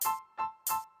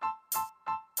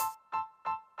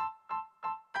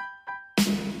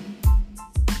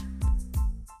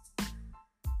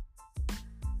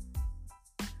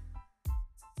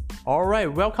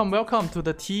Alright, welcome to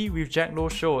the Tea with Jack Loh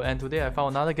show, and today I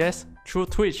found another guest through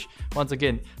Twitch once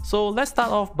again. So let's start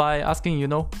off by asking,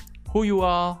 who you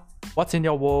are, what's in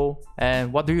your world,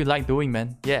 and what do you like doing,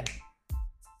 man? Yeah.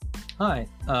 Hi,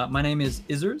 my name is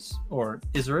Izzers, or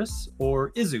Izzerus, or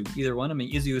Izu, either one. I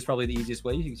mean, Izu is probably the easiest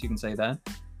way, you can say that.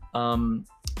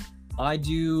 I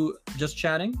do just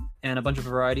chatting and a bunch of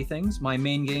variety things. My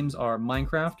main games are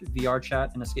Minecraft, VR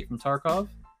chat, and Escape from Tarkov.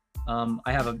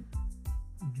 I have a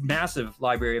massive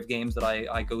library of games that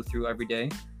I go through every day,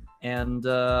 and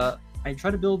I try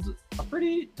to build a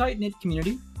pretty tight-knit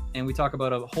community, and we talk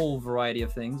about a whole variety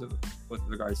of things with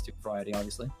regards to variety,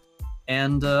 obviously.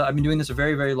 And I've been doing this a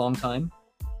very, very long time.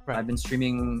 Right. I've been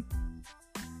streaming,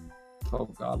 oh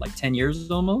god, like 10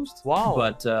 years almost. Wow.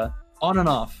 But on and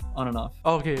off.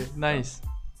 Okay, nice.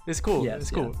 It's cool. Yes, it's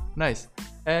cool. Yeah. Nice.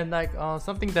 And like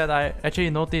something that I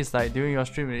actually noticed like during your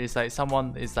stream is like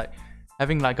someone is like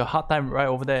having like a hard time right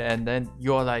over there, and then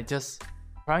you're like just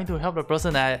trying to help the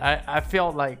person. I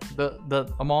felt like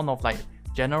the amount of like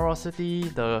generosity,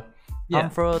 the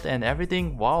comfort and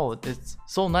everything. Wow, it's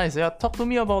so nice. Yeah, talk to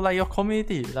me about like your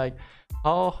community. Like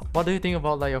what do you think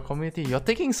about like your community? You're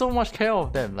taking so much care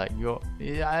of them. Like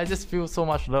I just feel so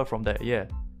much love from that. Yeah.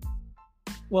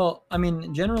 Well, I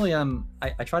mean, generally,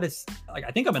 I try to, like,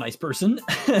 I think I'm a nice person,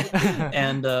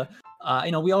 and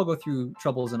we all go through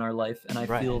troubles in our life, and I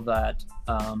feel that,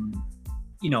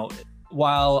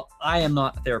 while I am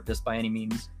not a therapist by any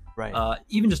means,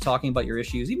 even just talking about your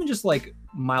issues, even just like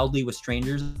mildly with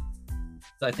strangers,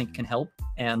 I think can help,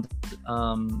 and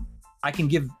I can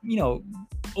give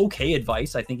okay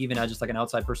advice. I think even as just like an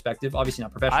outside perspective, obviously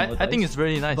not professional advice. I think it's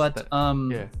really nice, but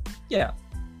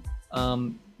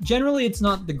generally, it's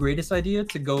not the greatest idea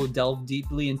to go delve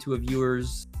deeply into a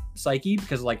viewer's psyche,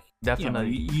 because like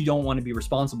you don't want to be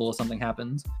responsible if something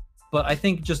happens. But I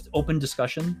think just open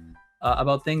discussion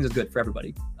about things is good for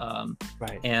everybody.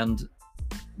 And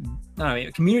I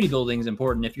mean, community building is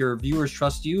important. If your viewers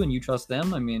trust you and you trust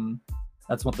them, I mean,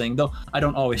 that's one thing. Though I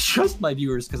don't always trust my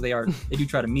viewers, because they do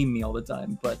try to meme me all the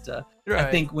time. But I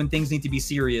think when things need to be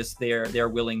serious, they're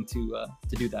willing to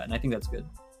do that, and I think that's good.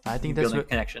 I think that's a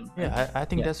connection. Yeah, I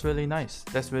think that's really nice.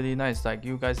 That's really nice. Like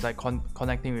you guys like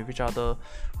connecting with each other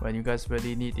when you guys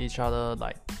really need each other.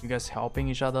 Like you guys helping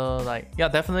each other. Like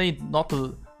definitely not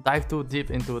to dive too deep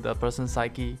into the person's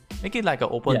psyche. Make it like an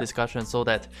open discussion, so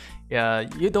that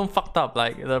you don't fucked up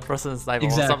like the person's life or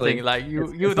something. Like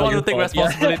you don't want to take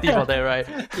responsibility for that, right?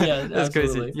 Yeah, that's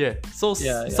absolutely. crazy. Yeah. So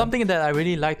something that I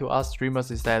really like to ask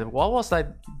streamers is that what was like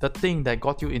the thing that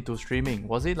got you into streaming?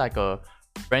 Was it like a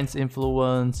friend's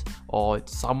influence, or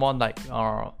someone like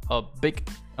a big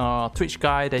Twitch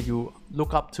guy that you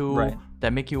look up to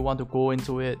that make you want to go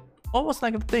into it? What was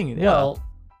like the thing? Well,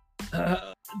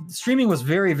 streaming was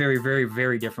very, very, very,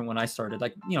 very different when I started.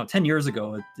 Like 10 years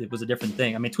ago, it was a different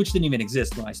thing. I mean, Twitch didn't even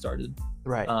exist when I started.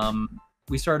 Right.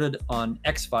 We started on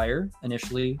Xfire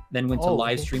initially, then went to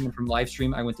live stream, and from live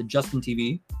stream I went to Justin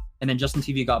TV, and then Justin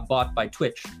TV got bought by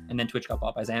Twitch, and then Twitch got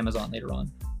bought by Amazon later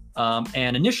on.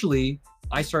 And initially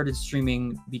I started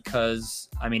streaming because,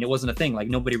 I mean, it wasn't a thing. Like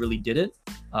nobody really did it.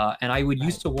 And I would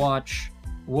used to watch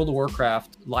World of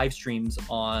Warcraft live streams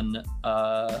on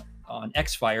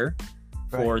Xfire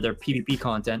for their PvP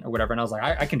content or whatever. And I was like,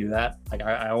 I can do that. Like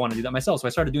I want to do that myself. So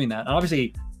I started doing that. And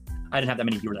obviously I didn't have that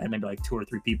many viewers. I had maybe like 2 or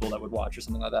 3 people that would watch or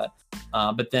something like that.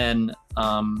 But then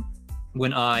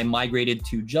when I migrated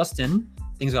to Justin,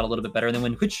 things got a little bit better. And then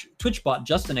when Twitch bought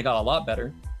Justin, it got a lot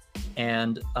better.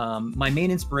 And my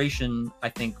main inspiration, I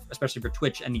think, especially for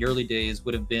Twitch in the early days,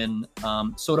 would have been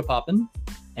Soda Poppin'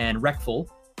 and Reckful.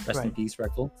 Rest in peace,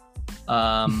 Reckful.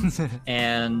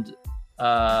 And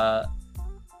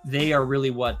they are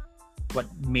really what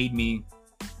made me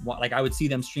want, like, I would see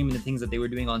them streaming the things that they were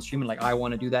doing on stream, and like I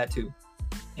want to do that too.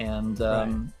 And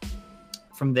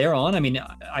from there on, I mean,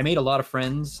 I made a lot of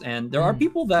friends, and there are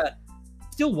people that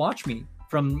still watch me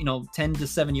from 10 to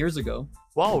 7 years ago.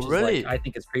 Wow, really? I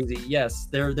think it's crazy. Yes,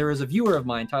 there is a viewer of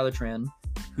mine, Tyler Tran,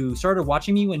 who started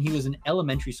watching me when he was in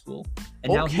elementary school,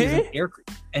 and now he's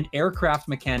an aircraft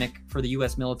mechanic for the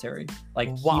U.S. military. Like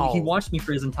he watched me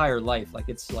for his entire life.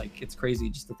 It's crazy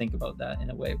just to think about that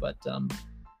in a way. But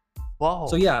wow.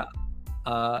 So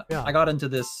I got into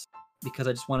this because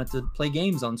I just wanted to play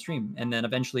games on stream, and then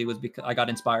eventually it was because I got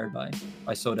inspired by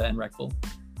Soda and Reckful.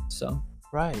 So.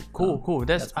 Right, cool.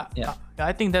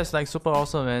 I think that's like super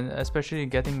awesome, and especially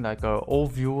getting like a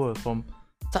old viewer from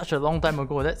such a long time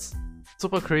ago. That's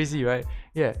super crazy, right?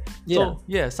 Yeah. So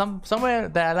somewhere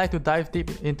that I like to dive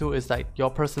deep into is like your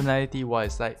personality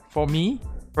wise. Like for me,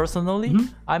 personally,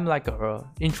 I'm like a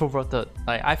introverted.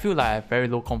 Like I feel like I have very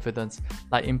low confidence.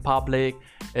 Like in public,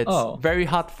 it's very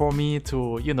hard for me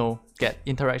to, you know, get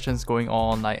interactions going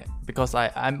on. Like because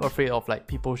I'm afraid of like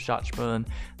people's judgment,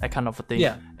 that kind of a thing.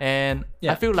 Yeah. And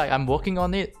I feel like I'm working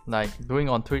on it, like doing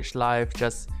on Twitch live,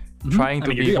 just trying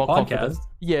to be more confident.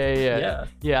 Yeah.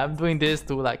 I'm doing this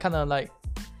to like kind of like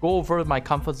go over my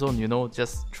comfort zone, you know,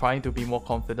 just trying to be more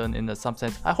confident in some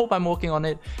sense. I hope I'm working on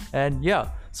it. And yeah,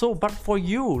 so but for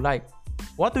you, like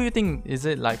what do you think is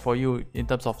it like for you in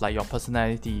terms of like your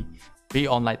personality, be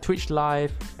on like Twitch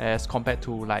live as compared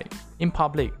to like in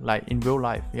public, like in real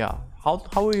life? Yeah, how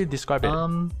will you describe it?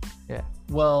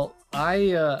 Well,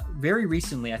 I very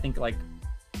recently, I think like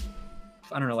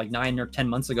I don't know, like 9 or 10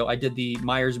 months ago, I did the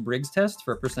Myers-Briggs test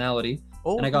for personality,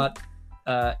 and I got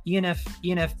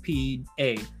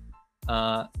ENFP-A,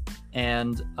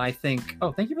 and I think,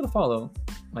 oh, thank you for the follow,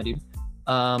 my dude.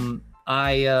 I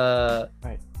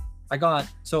got,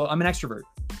 so I'm an extrovert,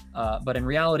 but in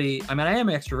reality, I mean, I am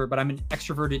an extrovert, but I'm an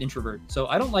extroverted introvert. So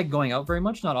I don't like going out very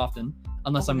much, not often,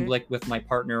 unless I'm like with my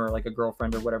partner or like a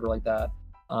girlfriend or whatever like that.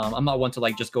 I'm not one to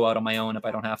like just go out on my own if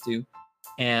I don't have to.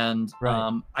 And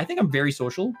I think I'm very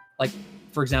social. Like,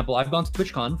 for example, I've gone to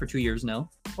TwitchCon for 2 years now.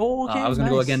 I was gonna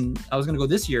go again. I was gonna go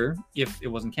this year if it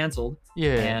wasn't canceled.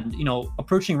 And you know,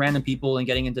 approaching random people and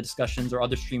getting into discussions or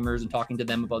other streamers and talking to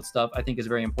them about stuff, I think is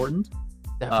very important.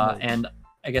 And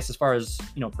I guess as far as,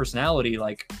 you know, personality,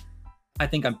 like I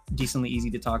think I'm decently easy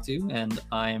to talk to, and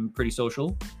I'm pretty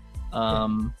social. I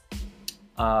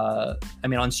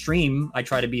mean, on stream, I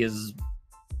try to be as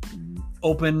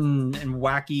open and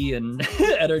wacky and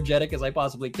energetic as I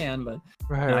possibly can, but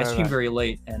I stream very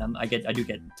late, and I do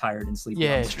get tired and sleepy.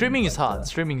 Yeah, streaming is hard.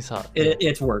 Streaming is hard.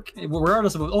 It's work.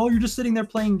 Regardless of you're just sitting there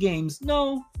playing games.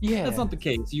 No, that's not the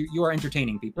case. You are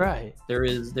entertaining people. Right. There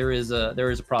is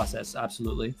a process.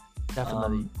 Absolutely.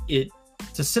 Definitely.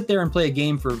 To sit there and play a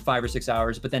game for 5 or 6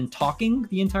 hours, but then talking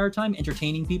the entire time,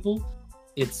 entertaining people,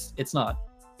 it's not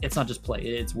just play.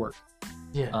 It's work.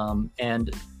 And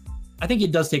I think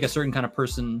it does take a certain kind of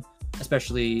person,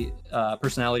 especially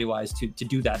personality-wise, to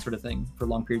do that sort of thing for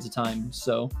long periods of time.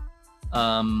 So,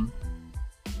 I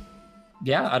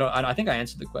think I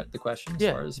answered the question as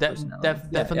far as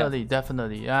personality.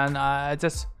 Definitely. And I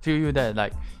just feel you that,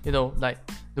 like, you know, like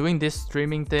doing this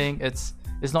streaming thing, it's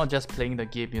not just playing the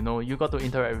game. You know, you got to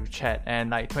interact with chat and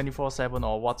like 24/7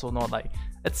 or what's or not. Like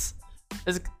it's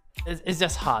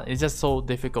just hard. It's just so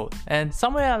difficult. And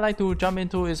somewhere I like to jump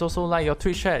into is also like your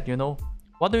Twitch chat, you know.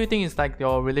 What do you think is like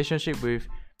your relationship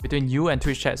between you and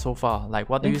Twitch chat so far? Like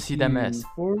what do you see them as?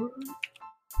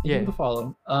 The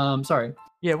follow. Sorry.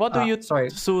 Yeah, what do you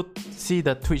see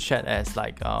the Twitch chat as?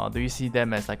 Like do you see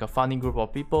them as like a funny group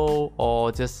of people,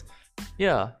 or just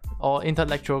or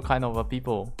intellectual kind of a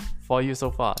people for you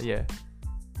so far?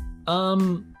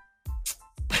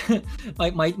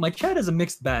 My chat is a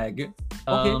mixed bag.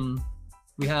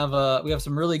 We have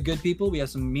some really good people, we have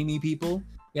some meme people,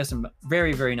 we have some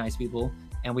very, very nice people,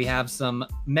 and we have some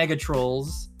mega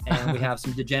trolls, and we have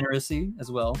some degeneracy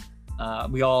as well.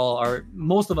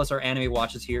 Most of us are anime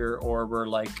watchers here, or we're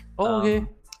like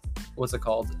what's it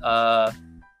called,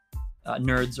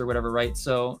 nerds or whatever, right?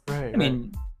 So I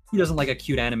mean, who doesn't like a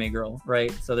cute anime girl,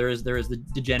 right? So there is the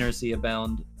degeneracy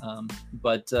abound,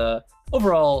 but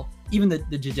overall, even the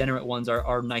degenerate ones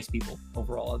are nice people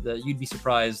overall. You'd be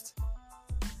surprised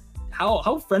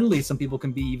how friendly some people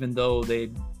can be, even though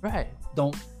they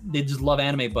just love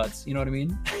anime butts, you know what I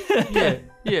mean?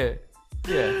 Yeah.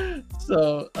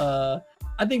 So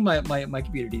I think my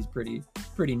community is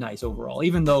pretty nice overall,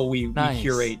 even though we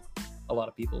curate a lot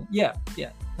of people. Nice.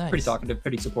 Pretty talkative,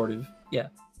 pretty supportive.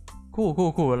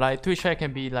 Cool. Like Twitch chat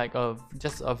can be like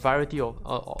just a variety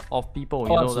of people, you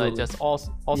know, absolutely. Like just all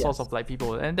sorts of like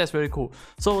people, and that's very cool.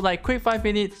 So like quick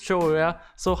 5-minute show, yeah.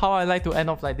 So how I like to end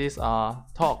off like this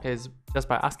talk is just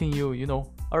by asking you, you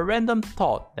know, a random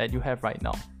thought that you have right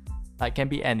now. Like can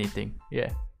be anything,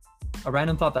 A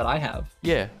random thought that I have.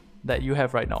 That you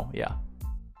have right now,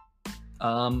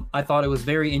 I thought it was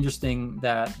very interesting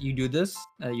that you do this.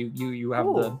 You have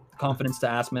the confidence to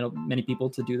ask many people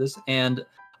to do this, and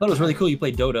I thought it was really cool you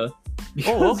played Dota.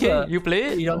 Because, you play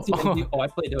it? You don't see I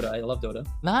play Dota. I love Dota.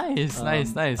 Nice. I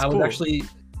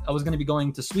was going to be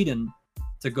going to Sweden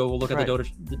to go look at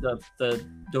the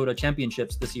Dota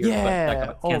championships this year. But that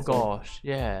got canceled. Oh gosh.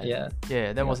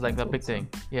 That was like the big thing.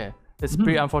 It's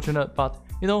pretty unfortunate, but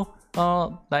you know,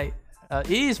 it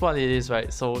is what it is,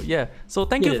 right? So so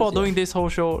thank you for doing this whole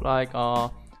show. Like I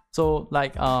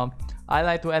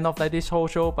like to end off like this whole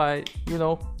show by, you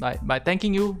know, like by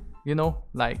thanking you. You know,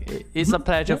 like it's a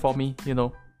pleasure for me, you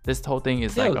know. this whole thing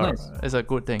is like nice. is a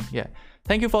good thing. Yeah.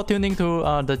 Thank you for tuning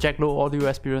to the Jack Loh audio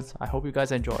experience. I hope you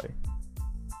guys enjoy.